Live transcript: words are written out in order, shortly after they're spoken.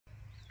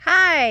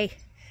Hi,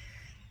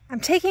 I'm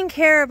taking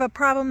care of a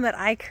problem that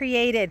I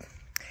created.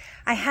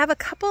 I have a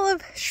couple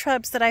of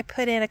shrubs that I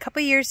put in a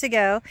couple years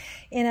ago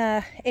in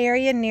an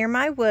area near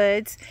my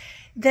woods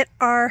that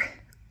are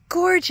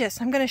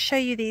gorgeous. I'm going to show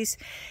you these.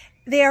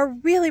 They are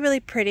really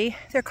pretty.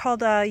 They're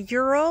called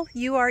Urel,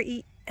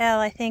 U-R-E-L,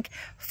 I think,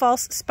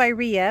 false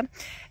spirea.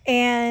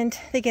 And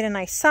they get a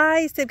nice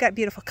size. They've got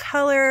beautiful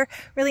color,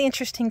 really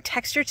interesting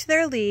texture to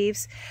their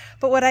leaves.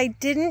 But what I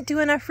didn't do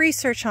enough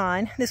research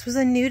on, this was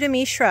a new to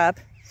me shrub,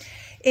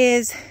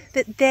 is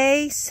that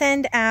they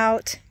send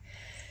out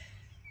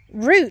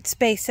roots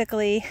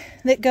basically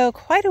that go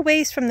quite a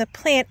ways from the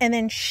plant and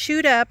then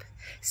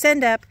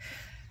send up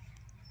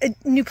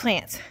new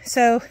plants.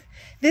 So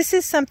this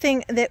is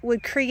something that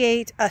would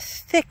create a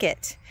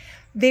thicket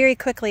very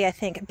quickly, I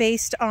think,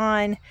 based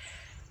on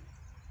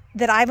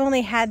that I've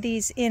only had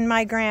these in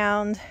my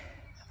ground,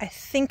 I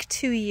think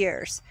 2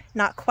 years,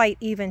 not quite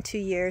even 2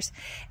 years.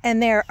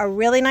 And they're a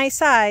really nice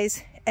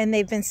size and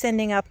they've been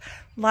sending up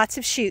lots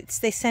of shoots.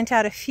 They sent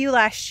out a few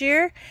last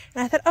year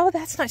and I thought, oh,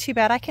 that's not too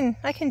bad. I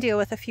can deal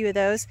with a few of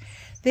those.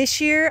 This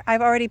year,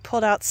 I've already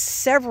pulled out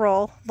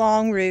several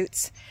long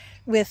roots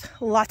with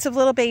lots of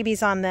little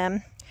babies on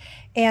them.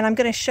 And I'm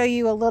going to show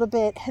you a little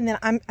bit, and then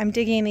I'm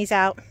digging these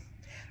out.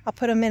 I'll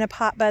put them in a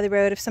pot by the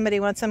road if somebody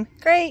wants them.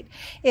 Great.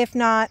 If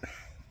not,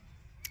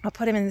 I'll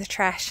put them in the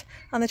trash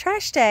on the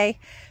trash day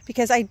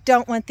because I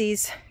don't want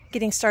these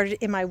getting started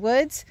in my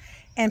woods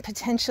and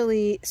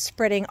potentially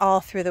spreading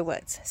all through the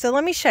woods. So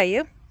let me show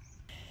you.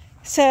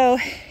 So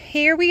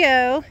here we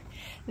go.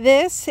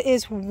 This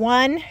is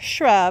one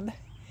shrub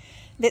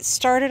that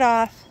started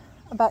off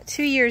about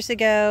 2 years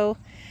ago,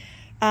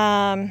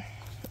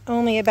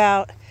 only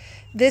about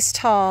this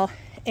tall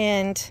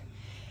and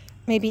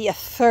maybe a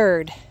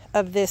third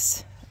of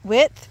this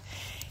width.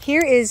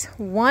 Here is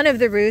one of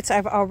the roots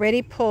I've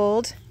already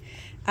pulled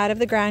out of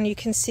the ground, you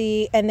can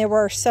see, and there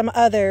were some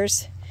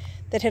others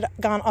that had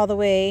gone all the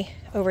way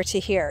over to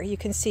here. You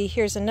can see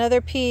here's another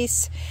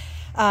piece.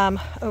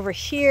 Over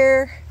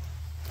here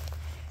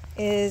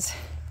is,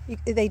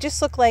 they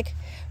just look like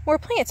more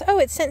plants. Oh,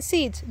 it sent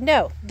seeds.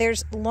 No,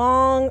 there's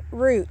long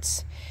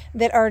roots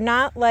that are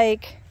not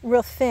like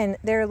real thin.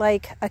 They're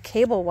like a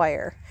cable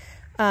wire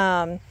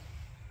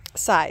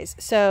size.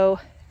 So,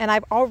 and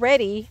I've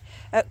already,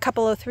 a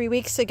couple of 3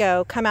 weeks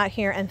ago, come out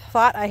here and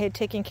thought I had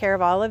taken care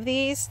of all of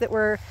these that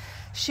were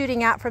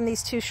shooting out from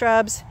these two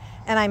shrubs,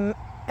 and I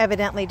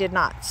evidently did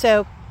not.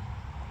 So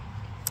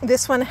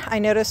this one I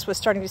noticed was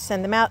starting to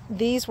send them out.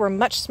 These were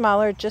much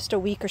smaller just a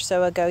week or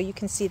so ago. You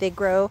can see they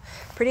grow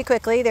pretty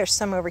quickly. There's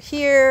some over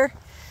here.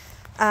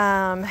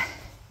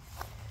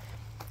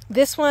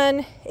 This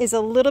one is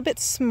a little bit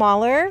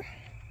smaller,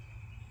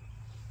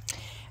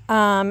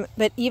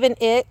 but even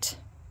it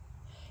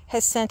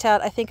has sent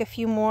out, I think, a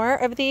few more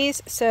of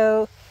these.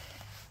 So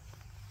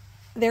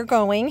they're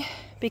going,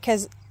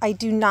 because I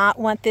do not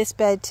want this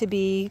bed to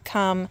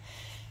become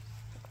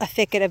a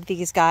thicket of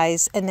these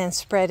guys and then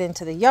spread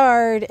into the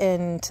yard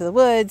and to the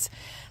woods,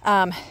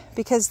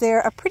 because they're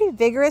a pretty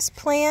vigorous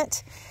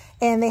plant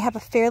and they have a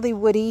fairly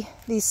woody,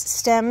 these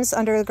stems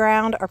under the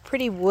ground are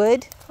pretty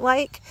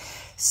wood-like.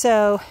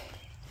 So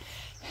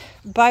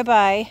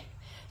bye-bye,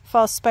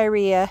 false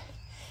spirea.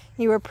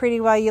 You were pretty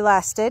while you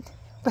lasted,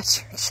 but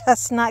you're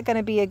just not going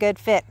to be a good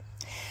fit.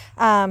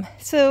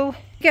 So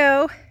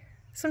go.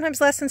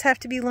 Sometimes lessons have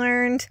to be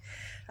learned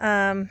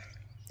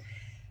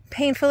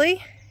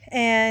painfully.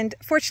 And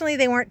fortunately,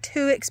 they weren't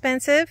too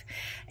expensive,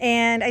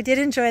 and I did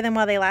enjoy them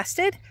while they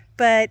lasted,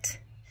 but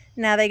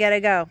now they gotta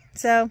go.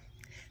 So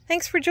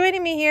thanks for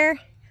joining me here,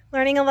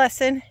 learning a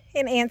lesson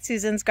in Aunt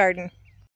Susan's garden.